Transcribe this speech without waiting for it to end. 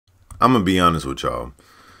I'm gonna be honest with y'all.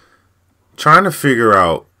 Trying to figure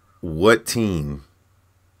out what team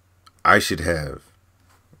I should have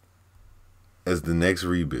as the next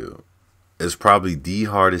rebuild is probably the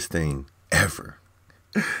hardest thing ever.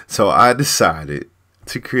 So I decided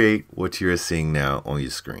to create what you're seeing now on your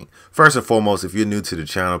screen. First and foremost, if you're new to the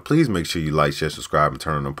channel, please make sure you like, share, subscribe, and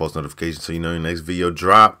turn on post notifications so you know your next video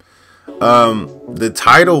drop. The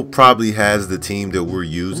title probably has the team that we're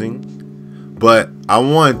using, but I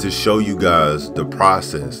wanted to show you guys the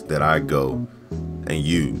process that I go and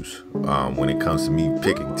use when it comes to me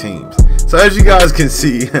picking teams. So as you guys can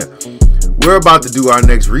see, we're about to do our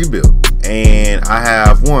next rebuild, and I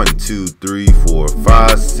have 1, 2, 3, 4,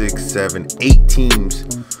 5, 6, 7, 8 teams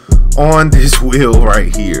on this wheel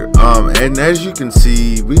right here. And as you can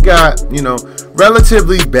see, we got, you know,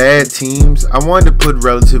 relatively bad teams. I wanted to put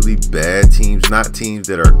relatively bad teams, not teams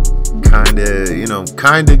that are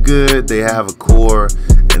kind of good. They have a core,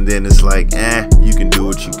 and then it's like, you can do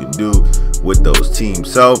what you can do with those teams.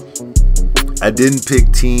 So I didn't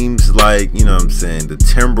pick teams like, you know what I'm saying, the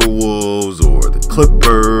Timberwolves or the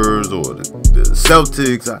Clippers or the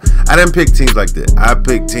Celtics. I didn't pick teams like that. I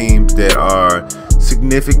picked teams that are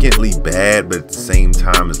significantly bad, but at the same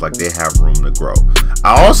time, it's like they have room to grow.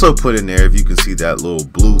 I also put in there, if you can see that little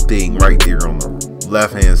blue thing right there on the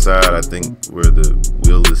left hand side, I think where the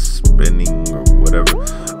wheel is spinning or whatever,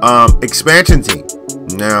 expansion team.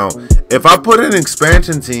 Now, if I put an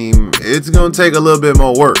expansion team, it's gonna take a little bit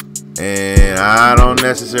more work, and I don't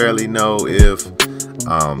necessarily know if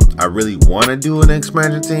I really want to do an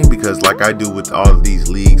expansion team, because like I do with all of these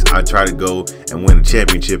leagues, I try to go and win a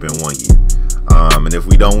championship in 1 year. And if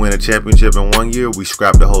we don't win a championship in 1 year, we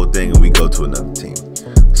scrap the whole thing and we go to another team.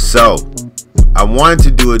 So I wanted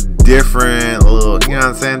to do a different little, you know what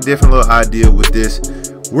I'm saying, different little idea with this.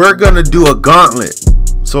 We're gonna do a gauntlet.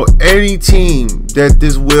 So any team that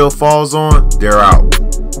this wheel falls on, they're out.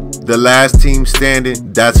 The last team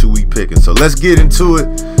standing, that's who we picking. So let's get into it.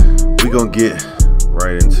 We're gonna get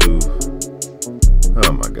right into,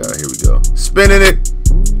 oh my god, here we go. Spinning it.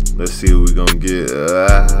 Let's see what we're gonna get.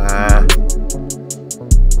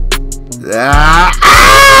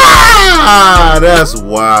 That's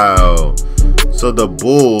wild. So the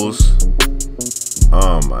Bulls,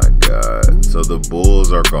 oh my god, so the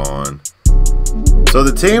Bulls are gone. So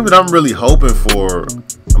the team that I'm really hoping for,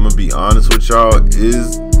 I'm gonna be honest with y'all,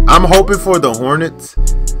 is I'm hoping for the Hornets.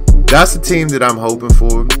 That's the team that I'm hoping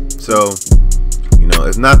for. So, you know,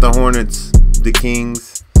 it's not the Hornets, the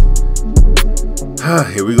Kings.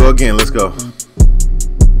 Here we go again. Let's go.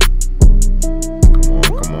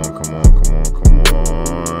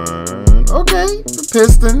 Okay, the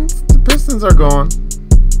Pistons. The Pistons are gone.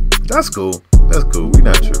 That's cool. That's cool. We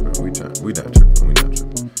not tripping. We not tripping. We not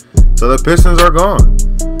tripping. So the Pistons are gone.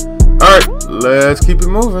 All right, let's keep it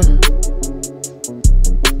moving.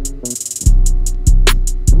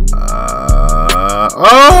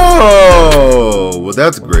 Oh, well,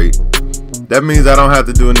 that's great. That means I don't have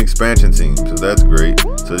to do an expansion team, so that's great.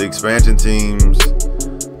 So the expansion teams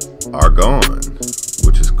are gone,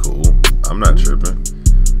 which is cool. I'm not tripping.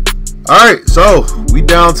 Alright, so we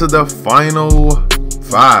down to the final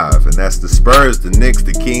 5, and that's the Spurs, the Knicks,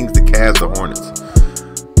 the Kings, the Cavs, the Hornets.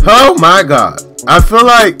 Oh my god. I feel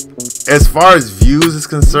like as far as views is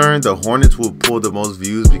concerned, the Hornets will pull the most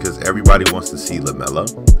views because everybody wants to see LaMelo.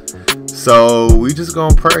 So we just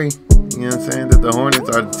gonna pray, you know what I'm saying, that the Hornets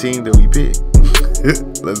are the team that we pick.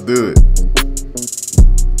 Let's do it.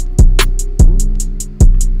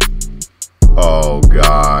 Oh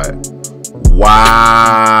god.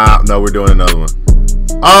 Wow. No, we're doing another one.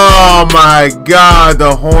 Oh my god,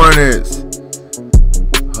 the Hornets.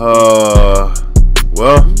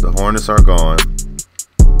 Well, the Hornets are gone.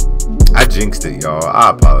 I jinxed it, y'all. I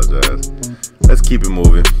apologize. Let's keep it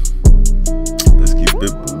moving. Let's keep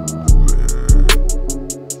it moving.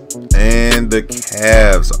 And the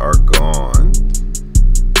Cavs are gone.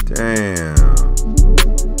 Damn.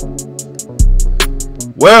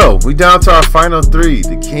 Well, we down to our final 3.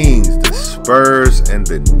 The Kings, the Spurs, and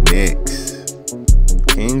the Knicks.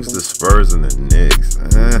 Kings, the Spurs, and the Knicks.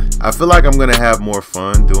 I feel like I'm going to have more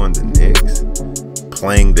fun doing the Knicks.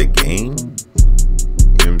 Playing the game.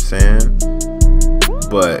 You know what I'm saying?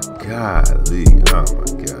 But, golly. Oh, my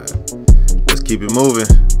God. Let's keep it moving.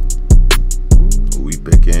 We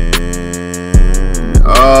picking.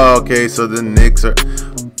 Oh, okay. So the Knicks are...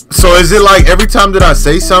 So is it like every time that I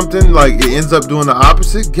say something, like it ends up doing the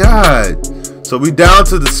opposite? God. So we down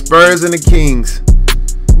to the Spurs and the Kings.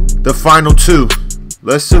 The final 2.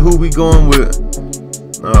 Let's see who we going with.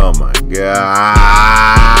 Oh my God.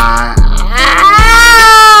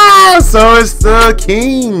 So it's the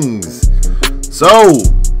Kings. So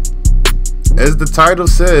as the title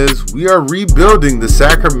says, we are rebuilding the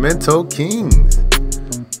Sacramento Kings.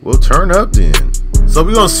 We'll turn up then. So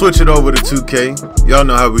we're going to switch it over to 2K. Y'all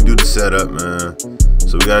know how we do the setup, man.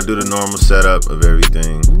 So we got to do the normal setup of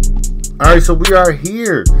everything. Alright, so we are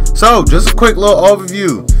here. So, just a quick little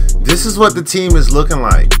overview. This is what the team is looking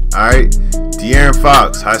like. Alright, De'Aaron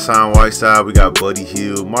Fox, Hassan Whiteside. We got Buddy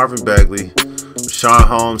Hield, Marvin Bagley, Rashawn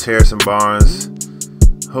Holmes, Harrison Barnes.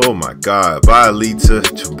 Oh my God, Bialita,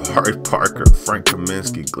 Jabari Parker, Frank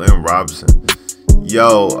Kaminsky, Glenn Robinson.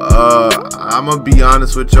 Yo, I'm gonna be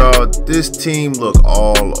honest with y'all. This team look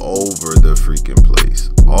all over the freaking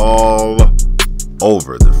place. All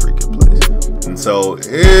over the freaking place. And so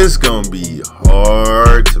it's gonna be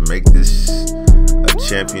hard to make this a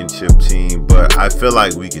championship team, but I feel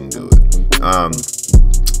like we can do it.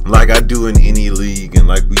 Like I do in any league, and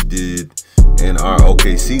like we did in our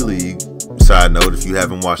OKC league. Side note, if you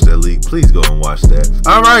haven't watched that league, please go and watch that.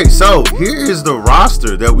 Alright, so here is the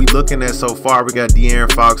roster that we looking at so far. We got De'Aaron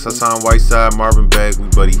Fox, Hassan Whiteside, Marvin Bagley,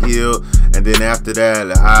 Buddy Hield, and then after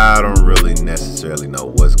that, I don't really necessarily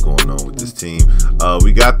know what's going on with this team.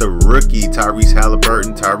 We got the rookie Tyrese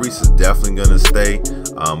Halliburton. Tyrese is definitely gonna stay.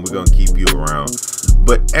 We're gonna keep you around,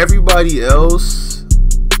 but everybody else,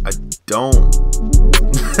 I don't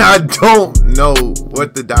know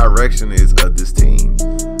what the direction is of this team.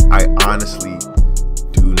 I honestly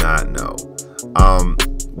do not know.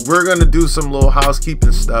 We're gonna do some little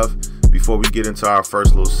housekeeping stuff before we get into our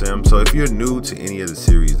first little sim. So if you're new to any of the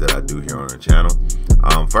series that I do here on the channel,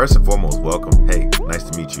 first and foremost, welcome. Hey, nice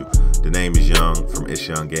to meet you. The name is Young from It's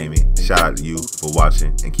Young Gaming. Shout out to you for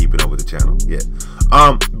watching and keeping up with the channel. Yeah.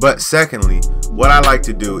 But secondly, what I like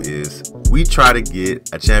to do is we try to get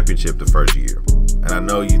a championship the first year. And I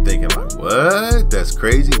know you're thinking like, what? That's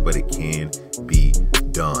crazy, but it can be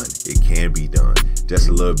done. It can be done. Just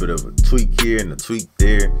a little bit of a tweak here and a tweak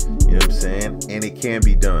there, you know what I'm saying? And it can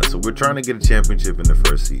be done. So we're trying to get a championship in the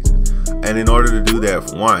first season. And in order to do that,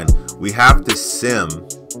 for one, we have to sim.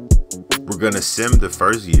 We're going to sim the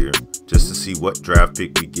first year just to see what draft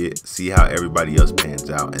pick we get, see how everybody else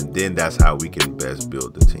pans out, and then that's how we can best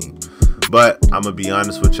build the team. But I'm going to be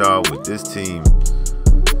honest with y'all, with this team,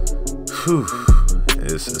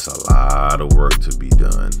 it's a lot of work to be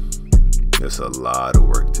done. It's a lot of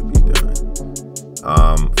work to be done.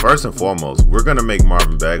 First and foremost, we're going to make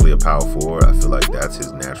Marvin Bagley a power forward. I feel like that's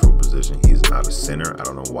his natural position. He's not a center. I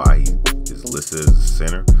don't know why he is listed as a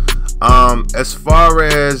center. As far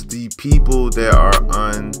as the people that are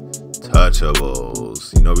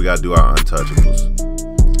untouchables, you know, we got to do our untouchables.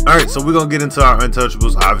 All right, so we're going to get into our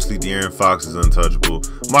untouchables. Obviously, De'Aaron Fox is untouchable.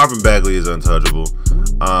 Marvin Bagley is untouchable.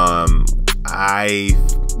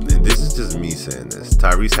 And this is just me saying this,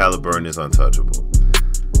 Tyrese Halliburton is untouchable.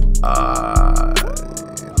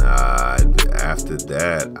 After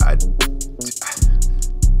that,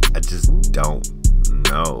 I just don't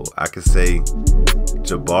know. I could say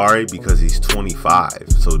Jabari because he's 25.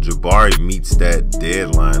 So Jabari meets that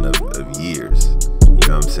deadline of years. You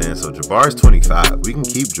know what I'm saying? So Jabari's 25. We can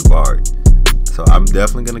keep Jabari. So I'm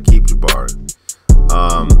definitely going to keep Jabari.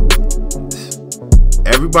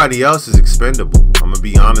 Everybody else is expendable. I'm going to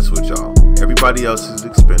be honest with y'all. Everybody else is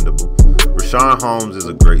expendable. Rashawn Holmes is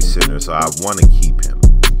a great center, so I want to keep him.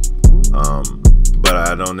 But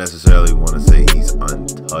I don't necessarily want to say he's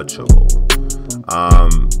untouchable.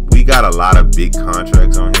 We got a lot of big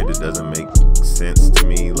contracts on here that doesn't make sense to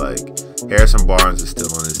me. Like Harrison Barnes is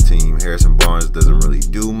still on his team. Harrison Barnes doesn't really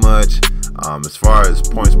do much. As far as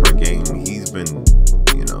points per game, he's been,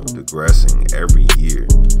 you know, digressing every year.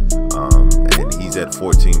 And he's at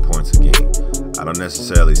 14 points a game. I don't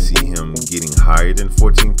necessarily see him getting higher than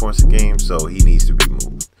 14 points a game, so he needs to be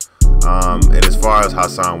moved. And as far as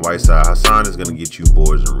Hassan Whiteside, Hassan is going to get you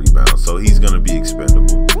boards and rebounds, so he's going to be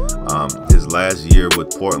expendable. His last year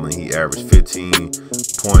with Portland, he averaged 15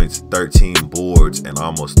 points, 13 boards, and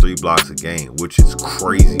almost 3 blocks a game, which is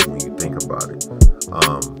crazy when you think about it.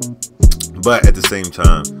 But at the same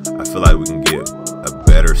time, I feel like we can get a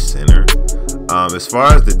better center. As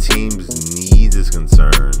far as the team's needs is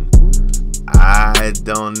concerned, I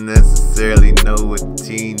don't necessarily know what the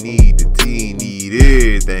team need. The team need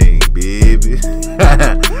everything, baby.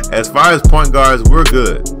 As far as point guards, we're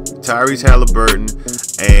good. Tyrese Halliburton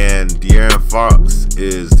and De'Aaron Fox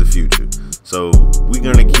is the future. So we're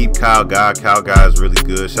going to keep Kyle Guy. Kyle Guy is really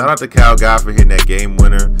good. Shout out to Kyle Guy for hitting that game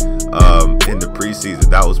winner in the preseason.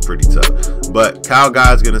 That was pretty tough. But Kyle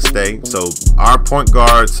Guy is going to stay. So our point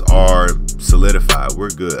guards are solidified. We're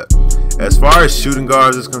good. As far as shooting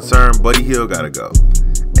guards is concerned, Buddy Hield got to go.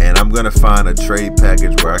 And I'm going to find a trade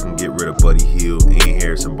package where I can get rid of Buddy Hield and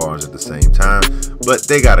Harrison Barnes at the same time. But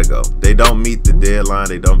they got to go. They don't meet the deadline.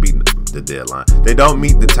 They don't the deadline. They don't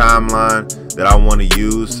meet the timeline that I want to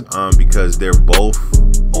use because they're both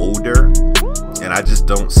older, and I just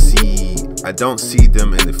don't see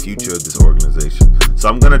them in the future of this organization. So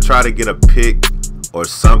I'm gonna try to get a pick or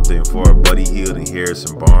something for Buddy Hield and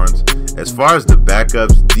Harrison Barnes. As far as the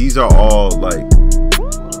backups, these are all like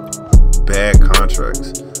bad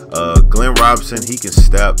contracts. Glenn Robinson, he can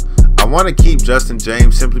step. I want to keep Justin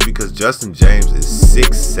James simply because Justin James is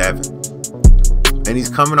 6'7", and he's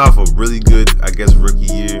coming off a really good, I guess,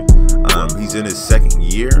 rookie year. He's in his second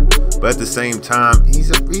year, but at the same time, he's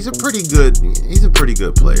a pretty good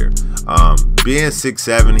player. Being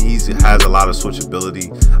 6'7", he has a lot of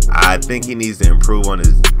switchability. I think he needs to improve on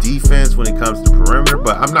his defense when it comes to perimeter,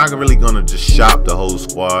 but I'm not really gonna just shop the whole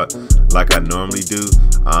squad like I normally do.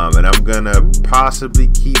 And I'm gonna possibly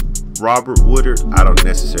keep Robert Woodard. I don't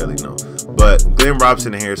necessarily know, but Glenn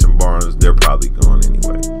Robinson and Harrison Barnes, they're probably gone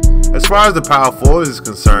anyway. As far as the power forward is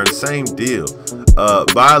concerned, same deal.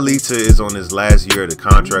 Bielitsa is on his last year of the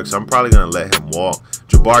contract, so I'm probably going to let him walk.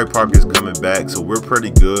 Jabari Parker is coming back, so we're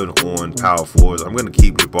pretty good on power forwards. I'm going to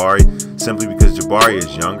keep Jabari simply because Jabari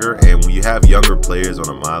is younger, and when you have younger players on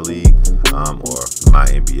a My League, or My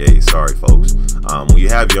NBA, sorry folks, when you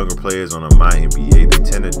have younger players on a My NBA, they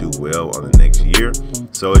tend to do well on the next year.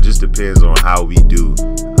 So it just depends on how we do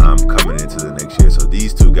coming into the next year. So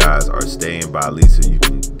these two guys are staying. Bielitsa, you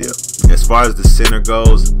can dip. As far as the center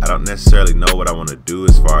goes, I don't necessarily know what I want to do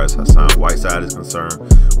as far as Hassan Whiteside is concerned.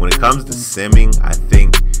 When it comes to simming, I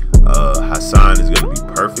think Hassan is going to be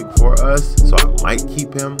perfect for us, so I might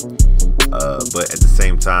keep him. But at the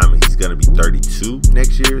same time, he's going to be 32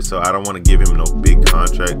 next year, so I don't want to give him no big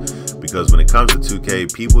contract, because when it comes to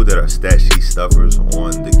 2K, people that are stat sheet stuffers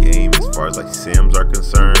on the game, as far as like sims are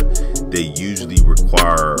concerned, they usually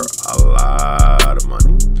require a lot of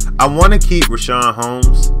money. I want to keep Rashawn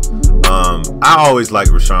Holmes. I always like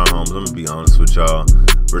Rashawn Holmes. I'm gonna be honest with y'all.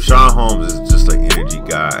 Rashawn Holmes is just an energy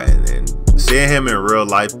guy, and seeing him in real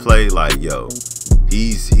life play, like, yo,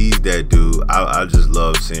 he's that dude. I just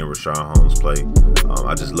love seeing Rashawn Holmes play.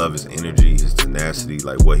 I just love his energy, his tenacity,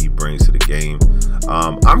 like what he brings to the game.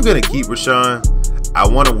 I'm gonna keep Rashawn. I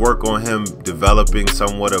want to work on him developing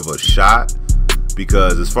somewhat of a shot,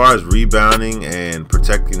 because as far as rebounding and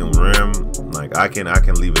protecting the rim, like I can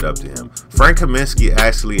leave it up to him. Frank Kaminsky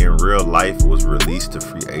actually in real life was released to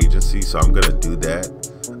free agency, so I'm gonna do that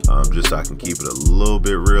just so I can keep it a little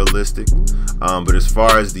bit realistic. But as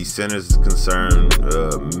far as the centers is concerned,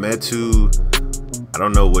 Metu, I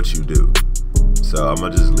don't know what you do, so I'm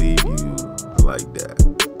gonna just leave you like that.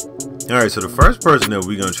 All right, so the first person that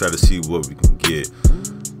we're gonna try to see what we can get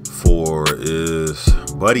for is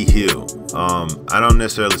Buddy Hield. I don't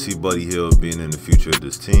necessarily see Buddy Hield being in the future of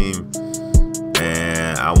this team,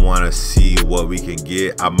 and I want to see what we can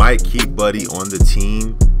get. I might keep Buddy on the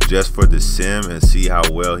team just for the sim and see how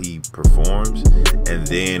well he performs, and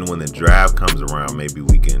then when the draft comes around, maybe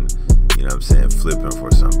we can, you know what I'm saying, flip him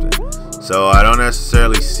for something. So I don't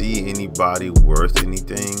necessarily see anybody worth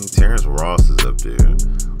anything. Terrence Ross is up there.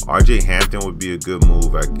 RJ Hampton would be a good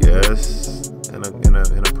move, I guess, in a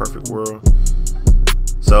perfect world.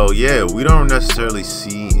 So yeah, we don't necessarily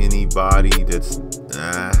see anybody that's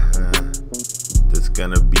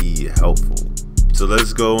gonna be helpful. So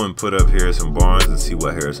let's go and put up Harrison Barnes and see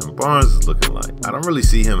what Harrison Barnes is looking like. I don't really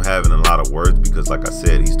see him having a lot of worth because, like I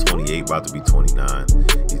said, he's 28, about to be 29.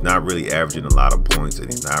 He's not really averaging a lot of points, and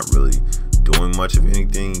he's not really doing much of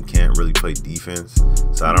anything. He can't really play defense,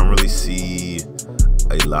 so I don't really see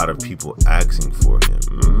a lot of people asking for him.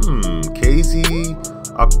 KZ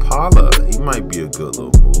Akpala, he might be a good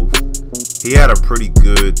little move. He had a pretty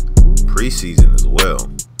good preseason as well.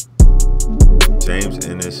 James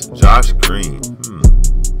Ennis, Josh Green.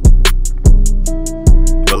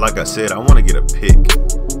 But like I said, I want to get a pick.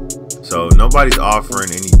 So nobody's offering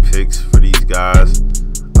any picks for these guys.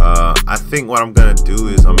 I think what I'm going to do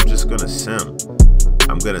is I'm just going to sim.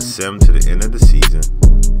 I'm going to sim to the end of the season,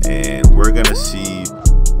 and we're going to see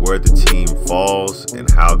where the team falls and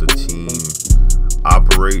how the team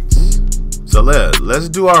operates. So let's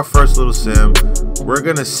do our first little sim. We're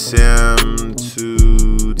going to sim to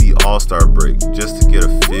the All-Star break just to get a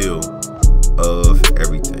feel of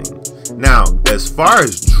everything. Now, as far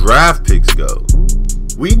as draft picks go,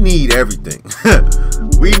 we need everything.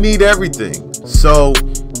 We need everything. So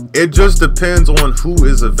it just depends on who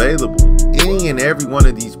is available. Any and every one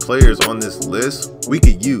of these players on this list we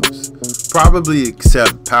could use, probably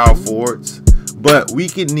except power forwards, but we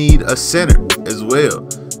could need a center as well.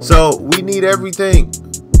 So we need everything.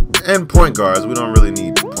 And point guards, we don't really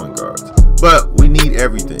need point guards, but we need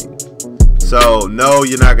everything. So, no,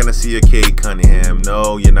 you're not going to see a Cade Cunningham.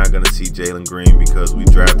 No, you're not going to see Jalen Green because we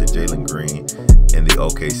drafted Jalen Green in the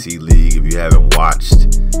OKC League. If you haven't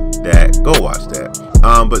watched that, go watch that.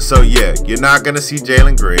 But so, yeah, you're not going to see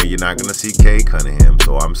Jalen Green. You're not going to see Cade Cunningham.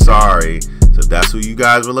 So, I'm sorry. So, that's who you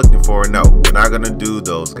guys were looking for. No, we're not going to do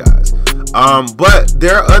those guys. But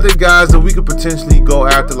there are other guys that we could potentially go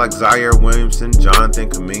after, like Zaire Williamson, Jonathan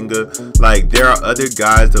Kuminga. Like, there are other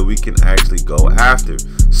guys that we can actually go after.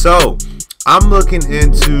 So, I'm looking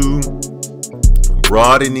into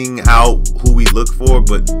broadening out who we look for,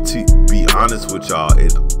 but to be honest with y'all,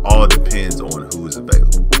 it all depends on who is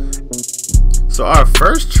available. So our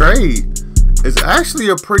first trade is actually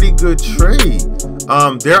a pretty good trade.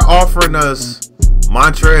 They're offering us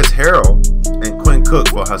Montrezl Harrell and Quinn Cook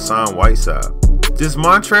for Hassan Whiteside. This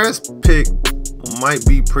Montrezl pick might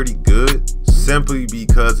be pretty good simply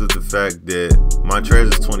because of the fact that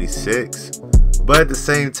Montrezl is 26. But at the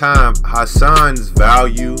same time, Hassan's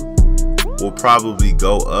value will probably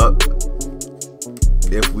go up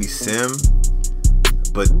if we sim.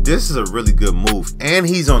 But this is a really good move. And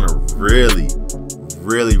he's on a really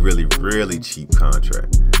cheap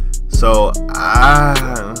contract. So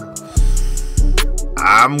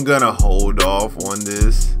I'm going to hold off on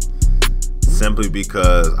this simply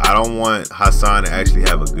because I don't want Hassan to actually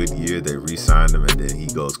have a good year. They re-signed him and then he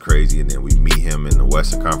goes crazy and then we meet him in the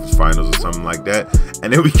Western Conference Finals or something like that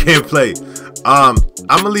and then we can't play. I'm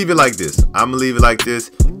gonna leave it like this.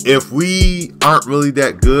 If we aren't really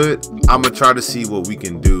that good, I'm gonna try to see what we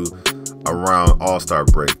can do around All-Star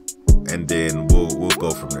break and then we'll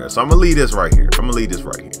go from there. So I'm gonna leave this right here.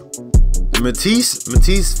 Matisse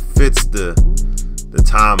fits the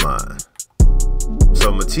timeline.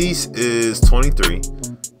 So Matisse is 23.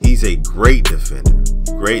 He's a great defender.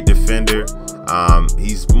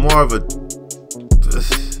 He's more of a,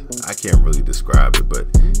 I can't really describe it, but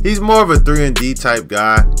he's more of a 3-and-D type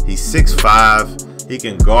guy. He's 6'5". He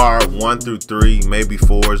can guard 1 through 3, maybe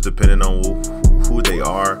 4s, depending on who they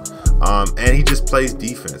are. And he just plays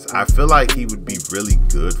defense. I feel like he would be really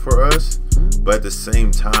good for us. But at the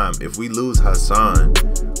same time, if we lose Hassan,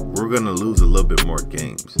 we're going to lose a little bit more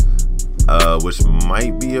games. Which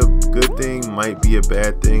might be a good thing, might be a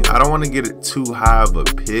bad thing. I don't want to get it too high of a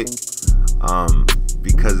pick,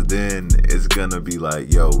 because then it's gonna be like,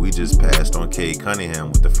 yo, we just passed on Cade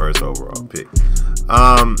Cunningham with the first overall pick.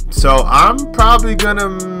 So I'm probably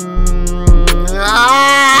gonna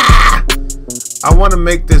I want to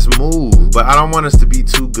make this move, but I don't want us to be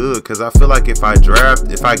too good because I feel like if I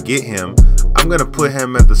get him, I'm gonna put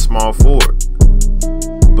him at the small forward.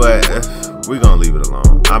 But we're gonna leave it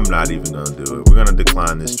alone. I'm not even gonna do it. We're gonna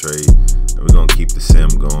decline this trade and we're gonna keep the sim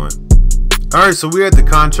going. Alright, so we're at the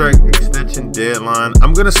contract extension deadline.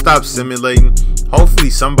 I'm gonna stop simulating. Hopefully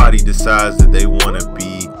somebody decides that they want to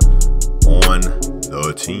be on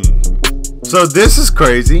the team. So this is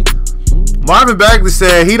crazy. Marvin Bagley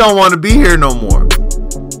said he don't want to be here no more.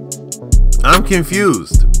 I'm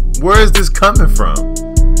confused. Where is this coming from?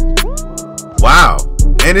 Wow.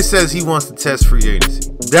 And it says he wants to test free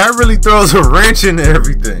agency. That really throws a wrench into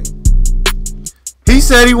everything. He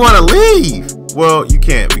said he want to leave. Well, you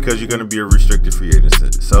can't because you're going to be a restricted free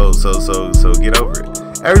agent. So get over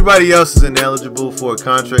it. Everybody else is ineligible for a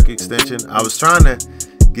contract extension. I was trying to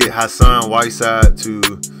get Hassan Whiteside to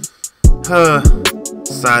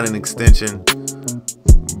sign an extension,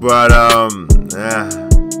 but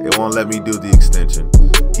it won't let me do the extension.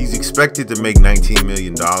 He's expected to make $19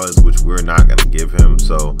 million, which we're not going to give him.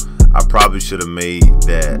 So I probably should have made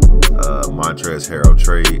that Montrezl Harrell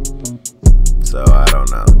trade. So I don't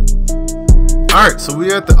know. All right, so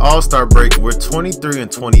we're at the All-Star break. We're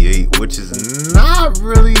 23-28, which is not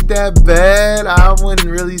really that bad. I wouldn't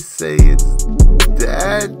really say it's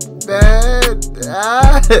that bad.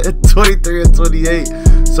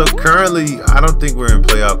 23-28. So currently, I don't think we're in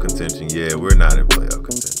playoff contention. Yeah, we're not in playoff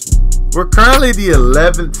contention. We're currently the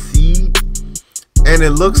 11th seed, and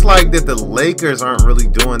it looks like that the Lakers aren't really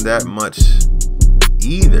doing that much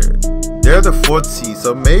either. They're the 4th seed,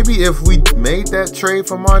 so maybe if we made that trade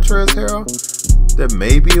for Montrezl Harrell, then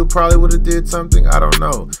maybe it probably would have did something. I don't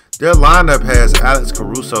know. Their lineup has Alex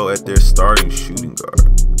Caruso at their starting shooting guard.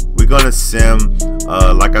 We're gonna sim.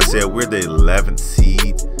 Like I said, we're the 11th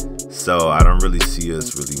seed, so I don't really see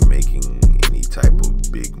us really making any type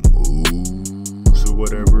of big moves or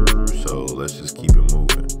whatever. So let's just keep it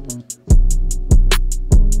moving.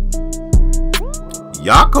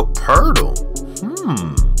 Jakob Poeltl.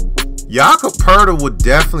 Jakob Poeltl would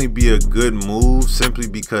definitely be a good move simply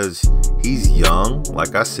because he's young,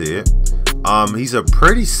 like I said. He's a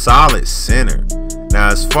pretty solid center. Now,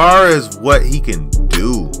 as far as what he can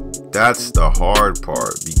do, That's the hard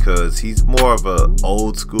part because he's more of a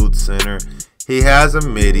old school center. He has a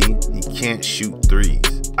midi. He can't shoot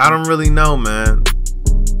threes. I don't really know, man.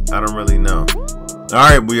 I don't really know. All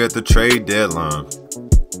right, we're at the trade deadline.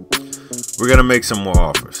 We're going to make some more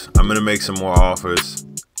offers. I'm going to make some more offers.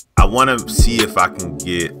 I want to see if I can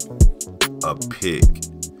get a pick.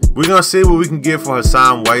 We're going to see what we can get for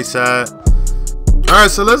Hassan Whiteside. All right,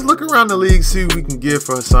 so let's look around the league, see what we can get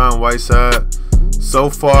for Hassan Whiteside. So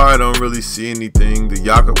far, I don't really see anything. The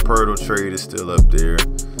Jakob Poeltl trade is still up there.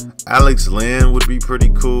 Alex Len would be pretty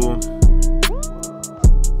cool.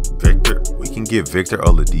 Victor, we can get Victor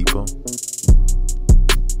Oladipo.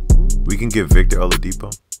 We can get Victor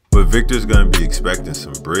Oladipo. But Victor's going to be expecting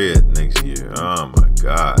some bread next year. Oh, my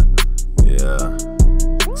God. Yeah.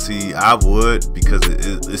 See, I would because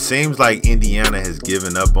it seems like Indiana has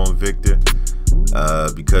given up on Victor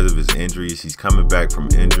because of his injuries. He's coming back from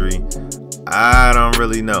injury. I don't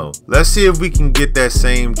really know. Let's see if we can get that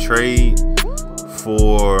same trade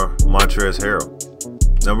for Montrezl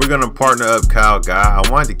Harrell. Now, we're going to partner up Kyle Guy. I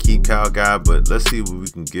wanted to keep Kyle Guy, but let's see what we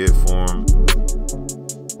can get for him.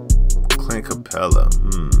 Clint Capella.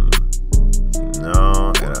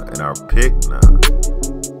 No. And our pick? Nah.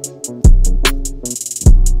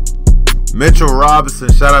 Mitchell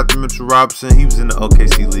Robinson. Shout out to Mitchell Robinson. He was in the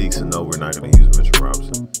OKC League, so no, we're not going to use Mitchell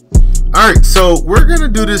Robinson. All right, so we're going to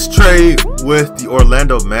do this trade with the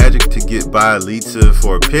Orlando Magic to get Bielitsa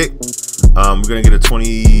for a pick. We're going to get a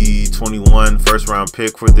 2021 first-round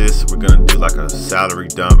pick for this. We're going to do like a salary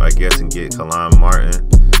dump, I guess, and get Kalon Martin.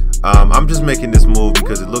 I'm just making this move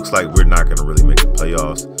because it looks like we're not going to really make the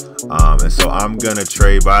playoffs. And so I'm going to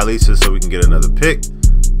trade Bielitsa so we can get another pick.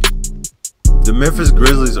 The Memphis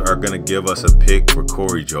Grizzlies are going to give us a pick for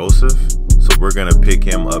Corey Joseph. So we're going to pick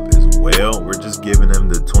him up as well. We're just giving him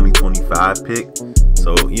the 2025 pick.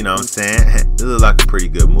 So, you know what I'm saying? This looks like a pretty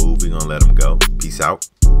good move. We're going to let him go. Peace out.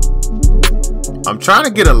 I'm trying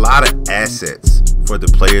to get a lot of assets for the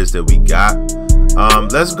players that we got.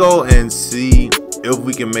 Let's go and see if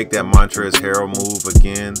we can make that Montrezl Harrell move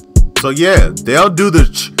again. So, yeah, they'll do the...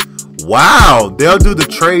 Wow, they'll do the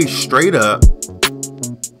trade straight up.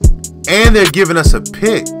 And they're giving us a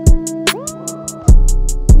pick.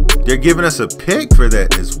 They're giving us a pick for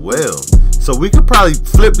that as well. So we could probably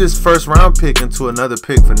flip this first round pick into another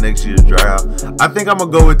pick for next year's draft. I think I'm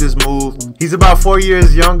going to go with this move. He's about 4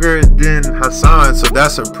 years younger than Hassan, so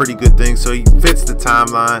that's a pretty good thing. So he fits the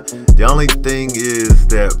timeline. The only thing is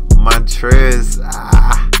that Montrezl,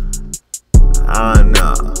 I don't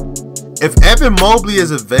know. If Evan Mobley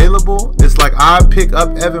is available, it's like I'd pick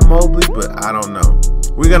up Evan Mobley, but I don't know.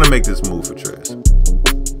 We're going to make this move for Trez.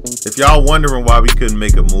 If y'all wondering why we couldn't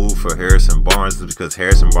make a move for Harrison Barnes, it's because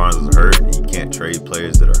Harrison Barnes is hurt and you can't trade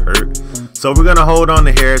players that are hurt. So we're going to hold on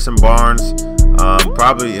to Harrison Barnes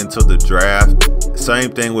probably until the draft.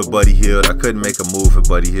 Same thing with Buddy Hield. I couldn't make a move for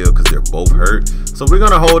Buddy Hield because they're both hurt. So we're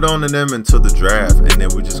going to hold on to them until the draft, and then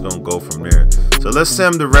we're just going to go from there. So let's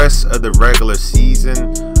sim the rest of the regular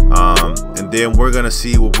season, and then we're going to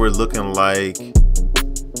see what we're looking like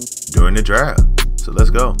during the draft. So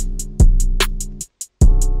let's go.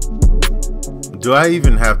 Do I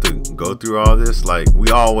even have to go through all this? Like, we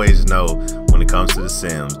always know when it comes to the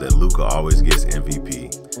Sims that Luka always gets MVP.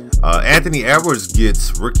 Anthony Edwards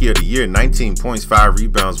gets Rookie of the Year, 19 points, 5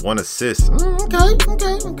 rebounds, 1 assist.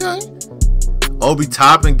 Okay. Obi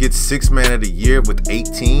Toppin gets 6th Man of the Year with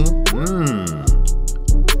 18.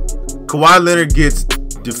 Kawhi Leonard gets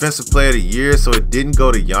Defensive Player of the Year, so it didn't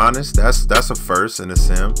go to Giannis. That's a first in the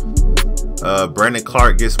Sim. Brandon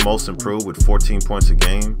Clark gets Most Improved with 14 points a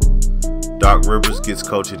game. Doc Rivers gets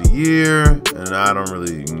Coach of the Year, and I don't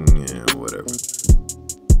really, whatever.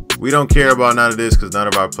 We don't care about none of this because none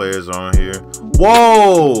of our players are on here.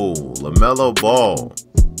 Whoa, LaMelo Ball.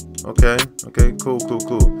 Okay, cool.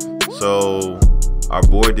 So our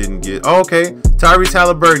boy didn't get. Oh, okay, Tyrese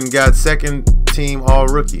Halliburton got 2nd team All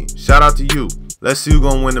Rookie. Shout out to you. Let's see who's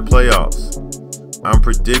gonna win the playoffs. I'm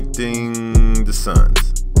predicting the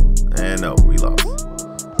Suns, and no, we lost.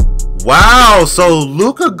 Wow, so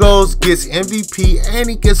Luka gets MVP and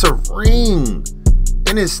he gets a ring.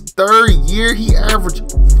 In his 3rd year, he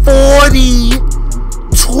averaged 40,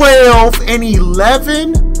 12, and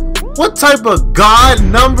 11. What type of God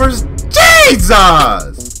numbers?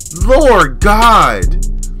 Jesus! Lord God.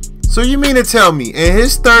 So you mean to tell me in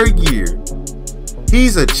his 3rd year,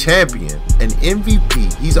 he's a champion, an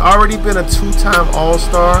MVP. He's already been a 2-time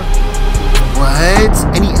All-Star. What?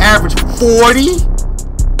 And he averaged 40?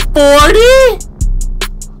 40?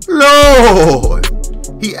 Lord.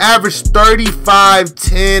 He averaged 35,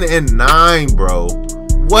 10, and 9, bro.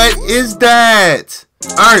 What is that?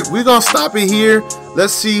 Alright, we're going to stop it here.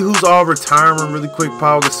 Let's see who's all retiring really quick.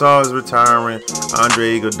 Paul Gasol is retiring.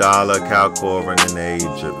 Andre Iguodala, Cal Corver, and then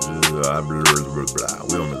blah, blah, blah, blah.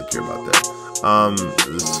 We don't really care about that.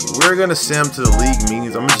 We're going to send them to the league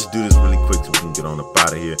meetings. I'm going to just do this really quick so we can get on up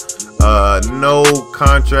out of here. No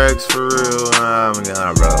contracts for real.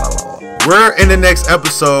 We're in the next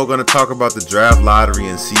episode going to talk about the draft lottery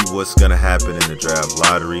and see what's going to happen in the draft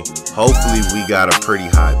lottery. Hopefully we got a pretty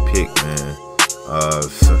high pick, man.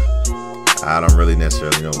 I don't really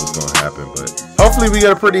necessarily know what's going to happen, but hopefully we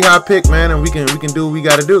got a pretty high pick, man, and we can do what we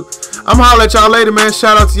got to do. I'm going to holler at y'all later, man.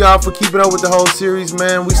 Shout out to y'all for keeping up with the whole series,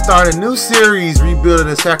 man. We started a new series, rebuilding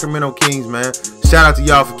the Sacramento Kings, man. Shout out to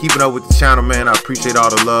y'all for keeping up with the channel, man. I appreciate all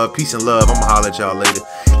the love. Peace and love. I'm going to holler at y'all later.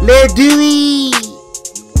 Let's do it.